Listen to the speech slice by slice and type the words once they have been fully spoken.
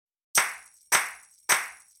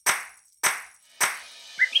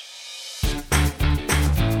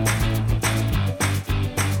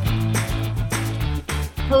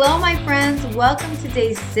Hello, my friends. Welcome to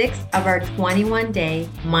day 6 of our 21-day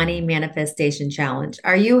money manifestation challenge.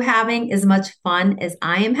 Are you having as much fun as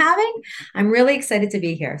I am having? I'm really excited to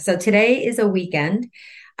be here. So today is a weekend.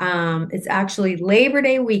 It's actually Labor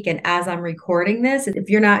Day weekend as I'm recording this. If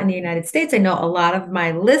you're not in the United States, I know a lot of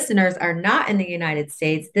my listeners are not in the United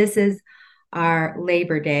States. This is our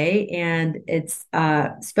Labor Day, and it's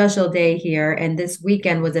a special day here. And this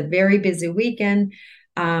weekend was a very busy weekend.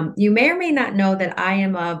 You may or may not know that I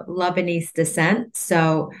am of Lebanese descent.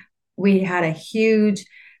 So we had a huge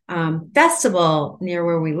festival near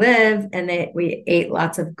where we live, and we ate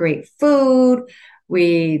lots of great food.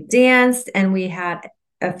 We danced, and we had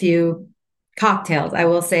a few cocktails. I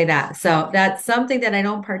will say that. So that's something that I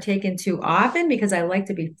don't partake in too often because I like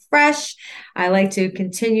to be fresh. I like to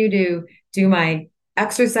continue to do my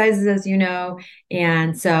exercises, as you know.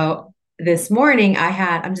 And so this morning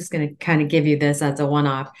I'm just going to kind of give you this as a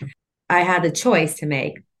one-off. I had a choice to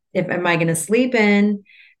make. Am I going to sleep in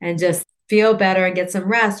and just feel better and get some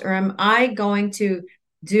rest, or am I going to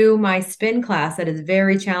do my spin class that is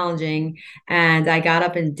very challenging? And I got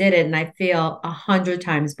up and did it, and I feel 100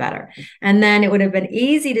 times better. And then it would have been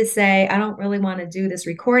easy to say, I don't really want to do this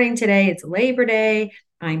recording today. It's Labor Day.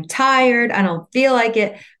 I'm tired. I don't feel like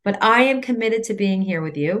it, but I am committed to being here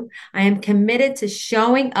with you. I am committed to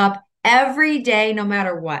showing up every day, no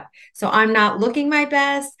matter what. So I'm not looking my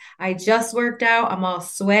best. I just worked out. I'm all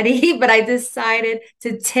sweaty, but I decided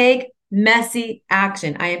to take messy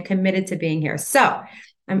action. I am committed to being here. So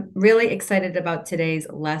I'm really excited about today's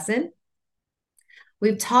lesson.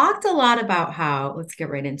 We've talked a lot about how, let's get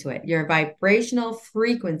right into it, your vibrational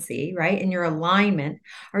frequency, right, and your alignment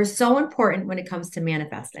are so important when it comes to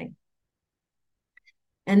manifesting.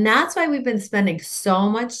 And that's why we've been spending so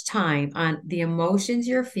much time on the emotions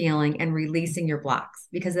you're feeling and releasing your blocks,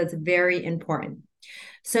 because that's very important.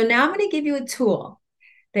 So now I'm going to give you a tool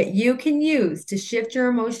that you can use to shift your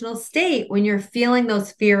emotional state when you're feeling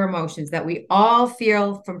those fear emotions that we all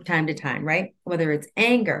feel from time to time, right? Whether it's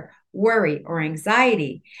anger, worry, or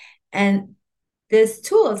anxiety. And this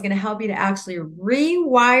tool is going to help you to actually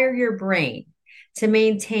rewire your brain to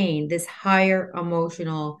maintain this higher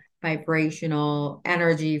emotional, vibrational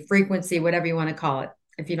energy, frequency, whatever you want to call it.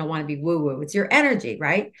 If you don't want to be woo woo, it's your energy,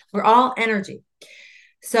 right? We're all energy.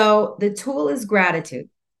 So the tool is gratitude.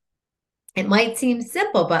 It might seem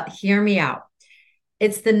simple, but hear me out.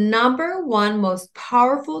 It's the number one most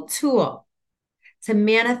powerful tool to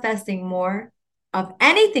manifesting more of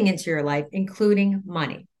anything into your life, including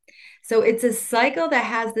money. So it's a cycle that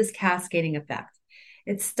has this cascading effect.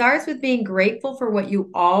 It starts with being grateful for what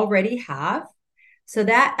you already have. So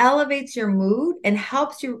that elevates your mood and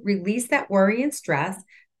helps you release that worry and stress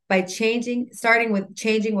by starting with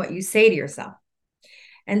changing what you say to yourself.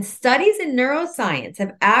 And studies in neuroscience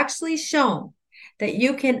have actually shown that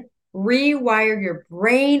you can rewire your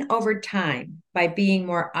brain over time by being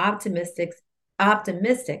more optimistic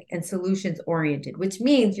and solutions oriented, which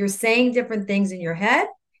means you're saying different things in your head.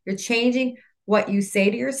 You're changing what you say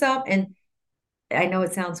to yourself. And I know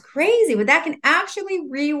it sounds crazy, but that can actually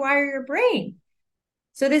rewire your brain.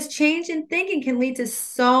 So this change in thinking can lead to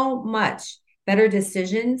so much better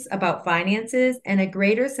decisions about finances and a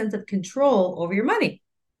greater sense of control over your money.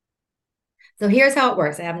 So here's how it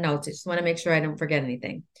works. I have notes. I just want to make sure I don't forget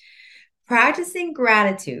anything. Practicing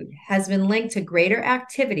gratitude has been linked to greater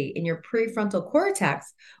activity in your prefrontal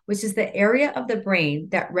cortex, which is the area of the brain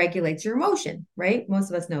that regulates your emotion, right?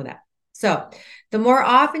 Most of us know that. So the more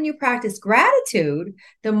often you practice gratitude,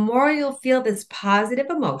 the more you'll feel this positive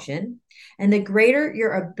emotion and the greater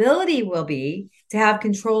your ability will be to have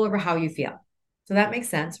control over how you feel. So that makes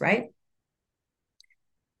sense, right?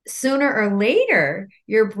 Sooner or later,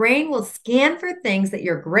 your brain will scan for things that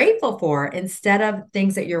you're grateful for instead of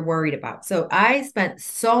things that you're worried about. So I spent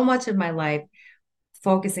so much of my life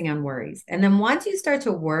focusing on worries. And then once you start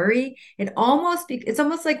to worry, it's almost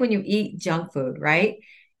like when you eat junk food, right?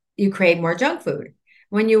 You crave more junk food.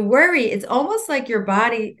 When you worry, it's almost like your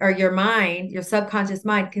body or your mind, your subconscious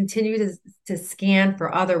mind, continue to scan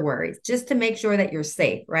for other worries just to make sure that you're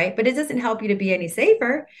safe, right? But it doesn't help you to be any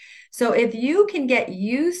safer. So if you can get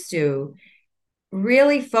used to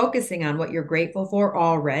really focusing on what you're grateful for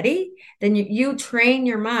already, then you train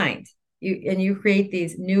your mind. You create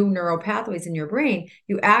these new neural pathways in your brain.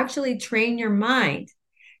 You actually train your mind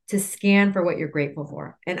to scan for what you're grateful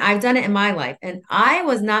for. And I've done it in my life. And I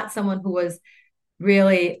was not someone who was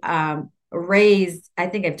really raised. I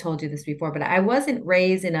think I've told you this before, but I wasn't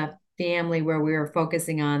raised in a family where we were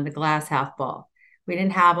focusing on the glass half full. We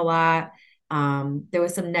didn't have a lot. There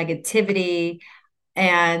was some negativity.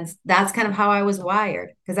 And that's kind of how I was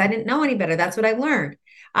wired because I didn't know any better. That's what I learned.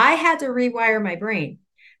 I had to rewire my brain.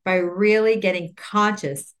 by really getting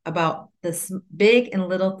conscious about the big and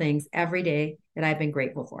little things every day that I've been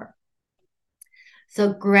grateful for.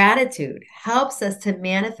 So gratitude helps us to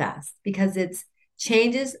manifest because it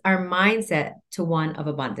changes our mindset to one of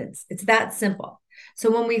abundance. It's that simple.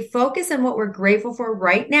 So when we focus on what we're grateful for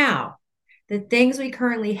right now, the things we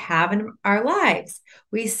currently have in our lives,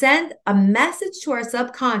 we send a message to our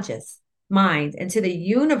subconscious mind and to the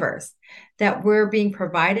universe that we're being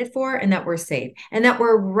provided for and that we're safe and that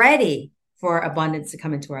we're ready for abundance to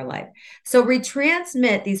come into our life. So we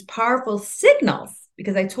transmit these powerful signals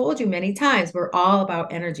because I told you many times we're all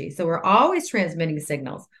about energy. So we're always transmitting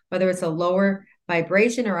signals, whether it's a lower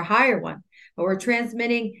vibration or a higher one. But we're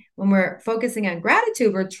transmitting, when we're focusing on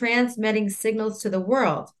gratitude, we're transmitting signals to the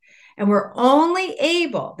world. And we're only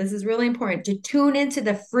able, this is really important, to tune into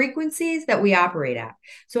the frequencies that we operate at.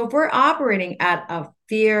 So if we're operating at a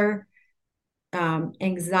fear,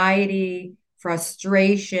 anxiety,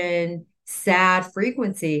 frustration, sad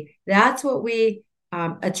frequency, that's what we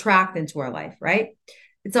attract into our life, right?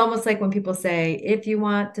 It's almost like when people say, if you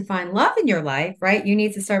want to find love in your life, right, you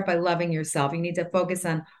need to start by loving yourself. You need to focus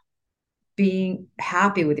on being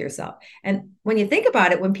happy with yourself. And when you think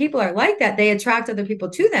about it, when people are like that, they attract other people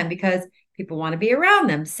to them because people want to be around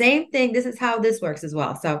them. Same thing. This is how this works as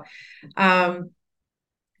well. So,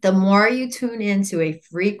 the more you tune into a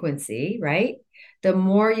frequency, right, the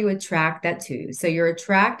more you attract that to you. So you're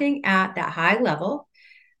attracting at that high level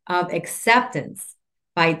of acceptance,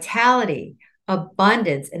 vitality,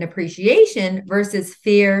 abundance, and appreciation versus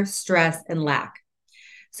fear, stress, and lack.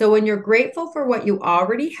 So when you're grateful for what you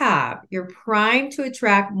already have, you're primed to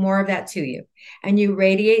attract more of that to you, and you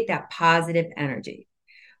radiate that positive energy,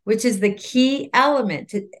 which is the key element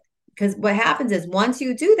to, because what happens is once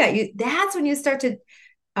you do that, that's when you start to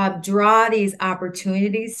draw these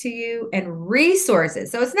opportunities to you and resources.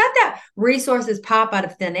 So it's not that resources pop out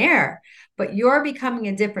of thin air, but you're becoming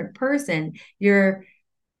a different person. You're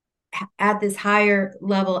at this higher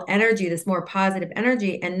level energy, this more positive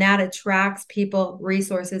energy, and that attracts people,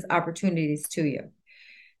 resources, opportunities to you.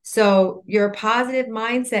 So your positive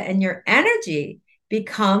mindset and your energy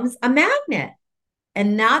becomes a magnet.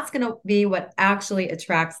 And that's going to be what actually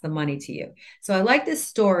attracts the money to you. So I like this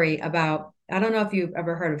story about, I don't know if you've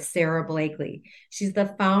ever heard of Sarah Blakely. She's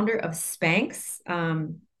the founder of Spanx.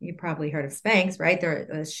 You probably heard of Spanx, right? They're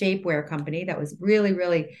a shapewear company that was really,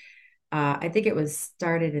 really, I think it was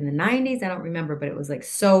started in the 90s. I don't remember, but it was like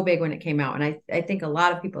so big when it came out. And I think a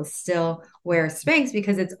lot of people still wear Spanx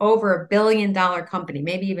because it's over $1 billion company,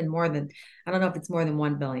 maybe even more than, I don't know if it's more than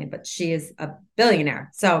 1 billion, but she is a billionaire.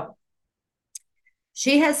 So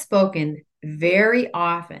she has spoken very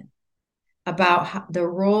often about the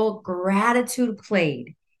role gratitude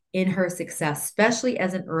played in her success, especially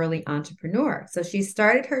as an early entrepreneur. So she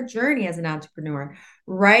started her journey as an entrepreneur,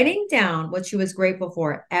 writing down what she was grateful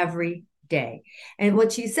for every day. And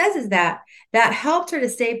what she says is that helped her to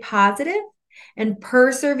stay positive and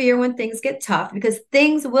persevere when things get tough, because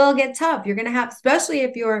things will get tough. You're going to have, especially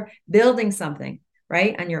if you're building something,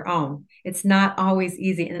 right, on your own. It's not always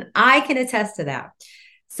easy. And I can attest to that.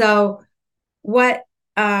 So what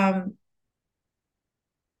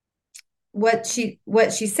she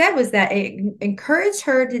said was that it encouraged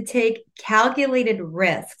her to take calculated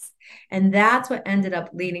risks. And that's what ended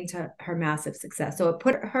up leading to her massive success. So it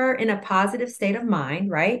put her in a positive state of mind,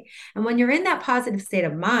 right? And when you're in that positive state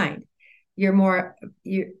of mind, you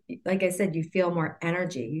like I said, you feel more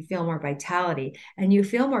energy, you feel more vitality, and you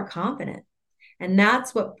feel more confident. And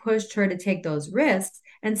that's what pushed her to take those risks.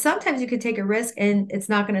 And sometimes you could take a risk and it's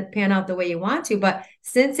not going to pan out the way you want to. But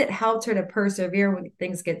since it helped her to persevere when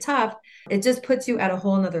things get tough, it just puts you at a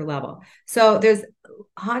whole nother level. So there's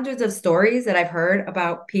hundreds of stories that I've heard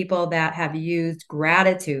about people that have used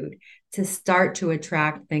gratitude to start to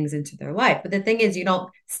attract things into their life. But the thing is, you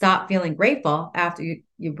don't stop feeling grateful after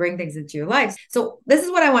you bring things into your life. So this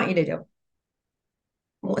is what I want you to do.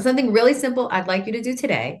 Something really simple I'd like you to do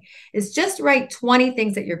today is just write 20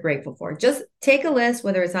 things that you're grateful for. Just take a list,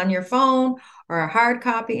 whether it's on your phone or a hard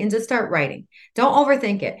copy, and just start writing. Don't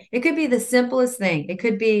overthink it. It could be the simplest thing. It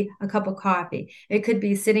could be a cup of coffee. It could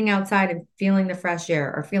be sitting outside and feeling the fresh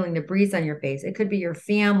air or feeling the breeze on your face. It could be your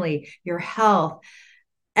family, your health,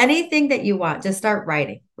 anything that you want. Just start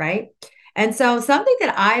writing, right? And so something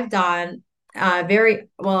that I've done very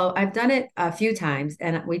well, I've done it a few times,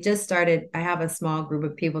 and we just started. I have a small group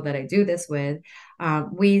of people that I do this with.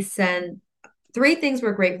 We send 3 things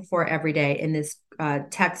we're grateful for every day in this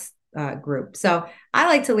text group. So I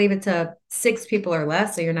like to leave it to 6 people or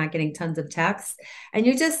less, so you're not getting tons of texts. And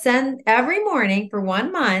you just send every morning for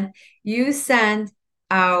 1 month, you send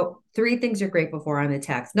out 3 things you're grateful for on the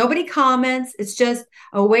text. Nobody comments. It's just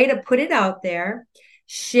a way to put it out there.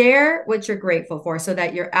 Share what you're grateful for so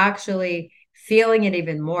that you're actually feeling it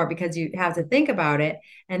even more because you have to think about it.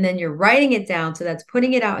 And then you're writing it down. So that's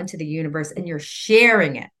putting it out into the universe and you're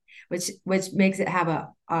sharing it, which makes it have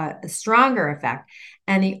a stronger effect.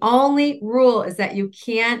 And the only rule is that you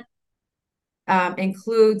can't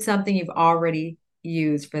include something you've already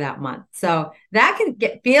used for that month. So that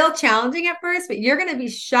can feel challenging at first, but you're going to be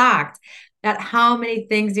shocked at how many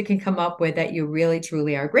things you can come up with that you really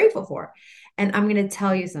truly are grateful for. And I'm going to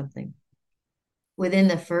tell you something. Within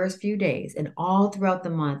the first few days and all throughout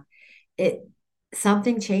the month, it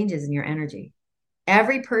something changes in your energy.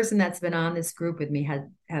 Every person that's been on this group with me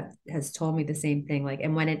has told me the same thing. Like,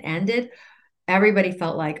 and when it ended, everybody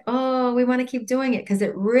felt like, oh, we want to keep doing it because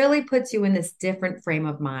it really puts you in this different frame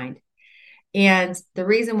of mind. And the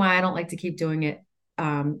reason why I don't like to keep doing it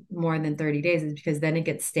more than 30 days is because then it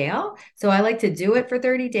gets stale. So I like to do it for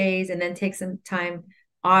 30 days and then take some time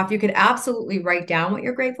off. You could absolutely write down what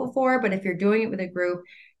you're grateful for, but if you're doing it with a group,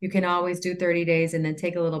 you can always do 30 days and then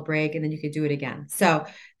take a little break and then you could do it again. So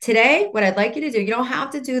today, what I'd like you to do, you don't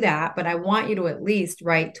have to do that, but I want you to at least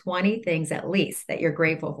write 20 things at least that you're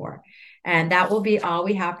grateful for. And that will be all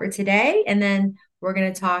we have for today. And then we're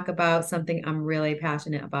going to talk about something I'm really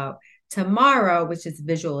passionate about tomorrow, which is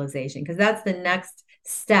visualization, because that's the next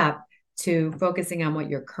step to focusing on what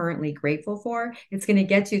you're currently grateful for. It's going to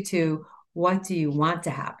get you to what do you want to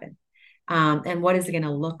happen? And what is it going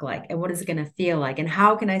to look like? And what is it going to feel like? And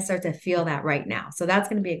how can I start to feel that right now? So that's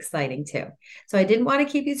going to be exciting too. So I didn't want to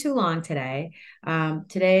keep you too long today.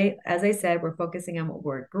 Today, as I said, we're focusing on what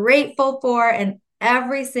we're grateful for. And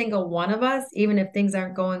every single one of us, even if things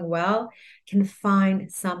aren't going well, can find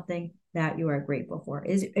something that you are grateful for.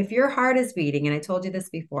 Is if your heart is beating, and I told you this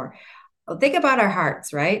before, think about our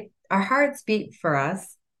hearts, right? Our hearts beat for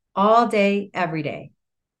us all day, every day,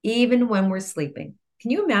 even when we're sleeping.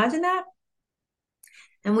 Can you imagine that?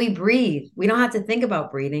 And we breathe. We don't have to think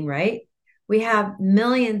about breathing, right? We have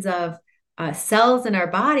millions of cells in our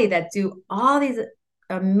body that do all these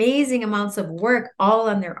amazing amounts of work all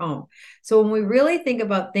on their own. So when we really think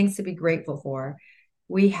about things to be grateful for,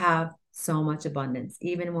 we have so much abundance,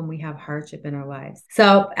 even when we have hardship in our lives.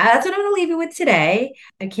 So that's what I'm going to leave you with today.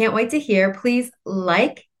 I can't wait to hear. Please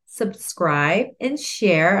like, subscribe, and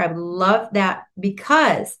share. I would love that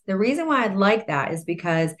because the reason why I'd like that is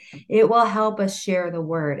because it will help us share the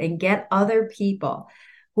word and get other people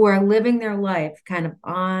who are living their life kind of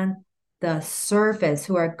on the surface,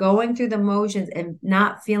 who are going through the motions and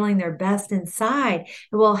not feeling their best inside.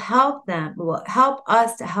 It will help them. It will help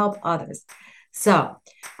us to help others. So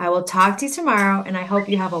I will talk to you tomorrow, and I hope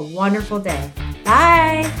you have a wonderful day.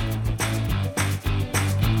 Bye.